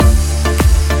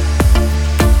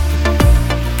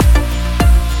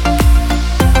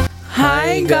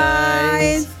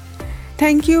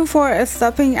Thank you for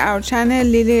stopping our channel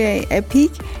Lily Ray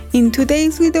Epic. In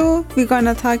today's video, we're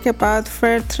gonna talk about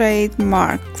fair trade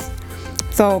marks.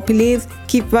 So please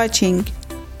keep watching.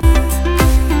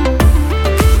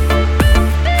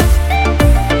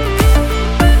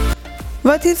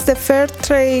 What is the fair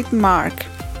trade mark?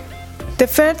 The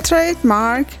fair trade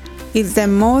mark is the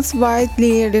most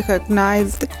widely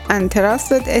recognized and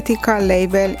trusted ethical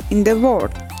label in the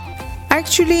world.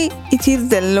 Actually, it is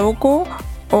the logo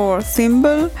or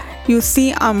symbol you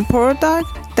see on product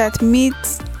that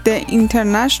meets the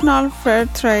international fair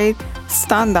trade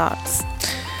standards.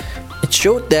 It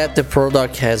showed that the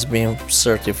product has been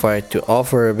certified to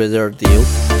offer a better deal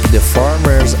to the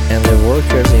farmers and the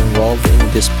workers involved in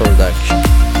this production.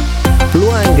 Blue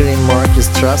and Green Mark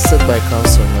is trusted by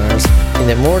consumers in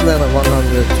the more than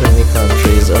 120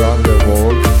 countries around the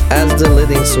world as the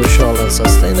leading social and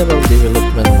sustainable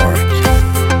development mark.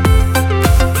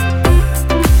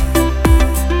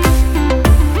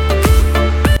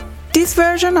 This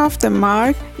version of the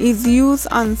mark is used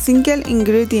on single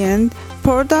ingredient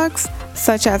products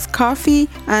such as coffee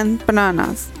and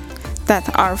bananas that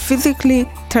are physically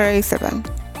traceable.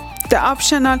 The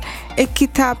optional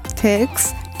Equitab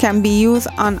text can be used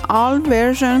on all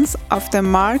versions of the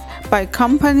mark by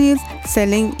companies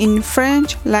selling in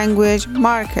French language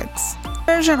markets.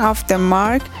 The version of the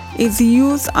mark is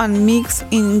used on mixed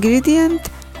ingredient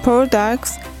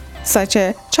products such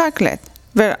as chocolate,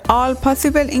 where all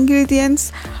possible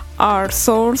ingredients are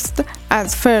sourced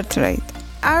as fair trade.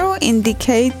 Arrow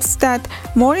indicates that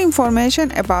more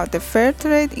information about the fair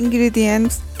trade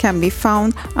ingredients can be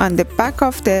found on the back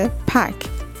of the pack.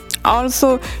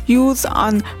 Also used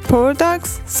on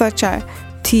products such as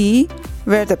tea,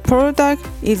 where the product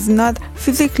is not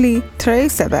physically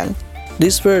traceable.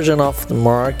 This version of the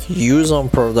mark used on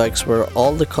products where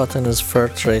all the cotton is fair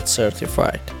trade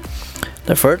certified.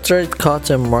 The fair trade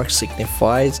cotton mark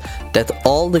signifies that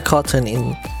all the cotton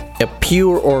in a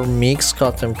pure or mixed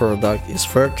cotton product is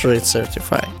fair trade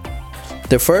certified.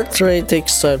 The fair trade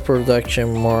textile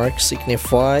production mark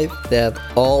signifies that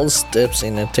all steps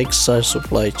in a textile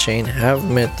supply chain have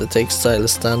met the textile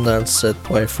standards set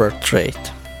by fair trade.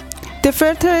 The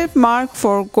fair trade mark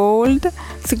for gold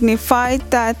signified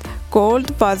that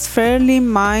gold was fairly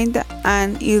mined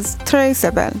and is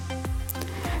traceable.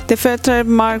 The fair trade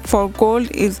mark for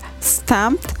gold is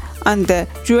stamped on the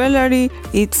jewelry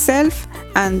itself,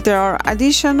 and there are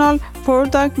additional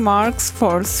product marks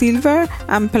for silver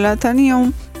and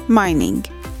platinum mining.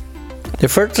 The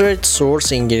fair trade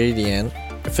source ingredient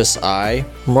FSI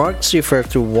marks refer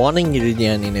to one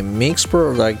ingredient in a mixed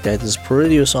product that is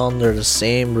produced under the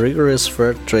same rigorous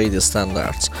fair trade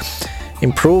standards,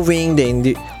 improving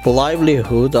the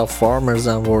livelihood of farmers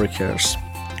and workers.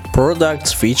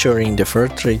 Products featuring the fair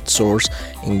trade source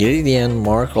ingredient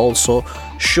mark also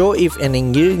show if an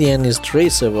ingredient is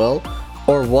traceable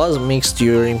or was mixed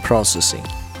during processing.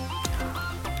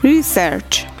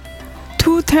 Research.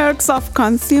 2/3 of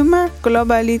consumers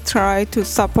globally try to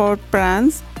support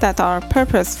brands that are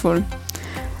purposeful,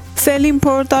 selling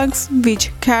products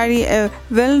which carry a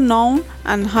well-known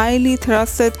and highly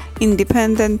trusted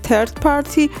independent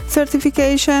third-party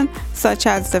certification, such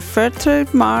as the fair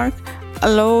trade mark,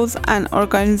 allows an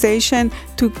organization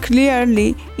to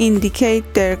clearly indicate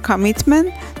their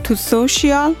commitment to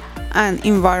social and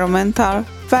environmental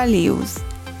values.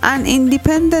 An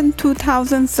independent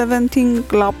 2017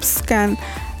 GlobeScan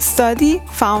study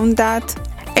found that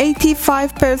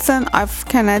 85% of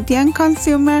Canadian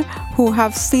consumers who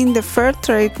have seen the fair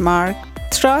trade mark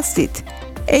trust it.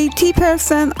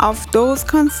 80% of those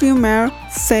consumers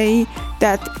say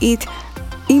that it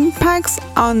impacts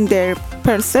on their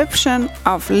perception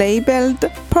of labeled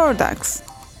products.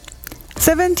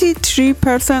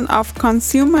 73% of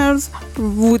consumers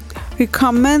would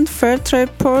recommend fair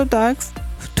trade products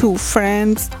to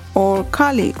friends or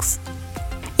colleagues.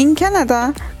 In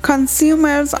Canada,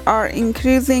 consumers are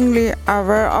increasingly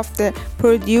aware of the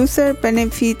producer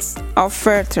benefits of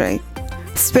fair trade,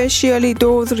 especially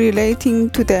those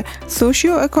relating to the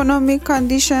socio-economic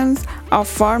conditions of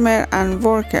farmers and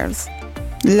workers,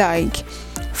 like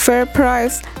fair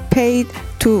price paid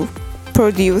to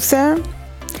producer,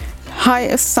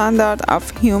 high standard of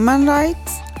human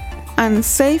rights, and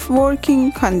safe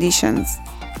working conditions.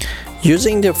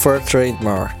 Using the fair trade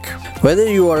mark. Whether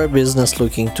you are a business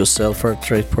looking to sell fair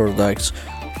trade products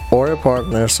or a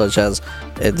partner such as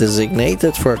a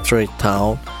designated fair trade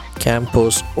town,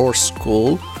 campus, or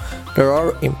school, there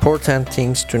are important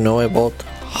things to know about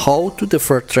how the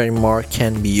fair trade mark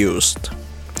can be used.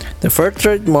 The fair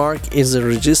trade mark is a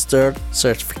registered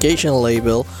certification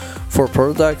label for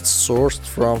products sourced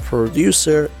from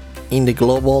producer in the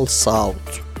global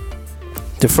south.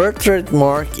 The Fairtrade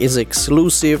mark is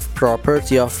exclusive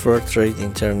property of Fairtrade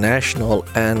International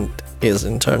and is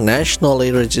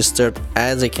internationally registered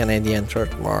as a Canadian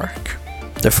trademark.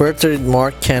 The Fairtrade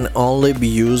mark can only be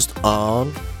used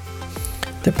on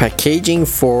the packaging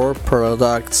for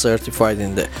products certified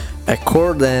in the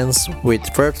accordance with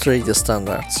Fairtrade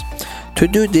standards. To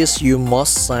do this, you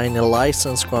must sign a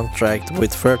license contract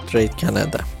with Fairtrade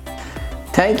Canada.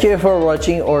 Thank you for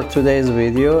watching our today's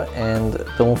video, and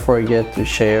don't forget to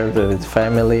share it with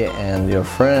family and your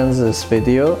friends this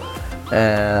video.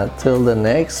 Till the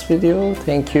next video,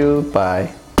 thank you,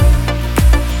 bye.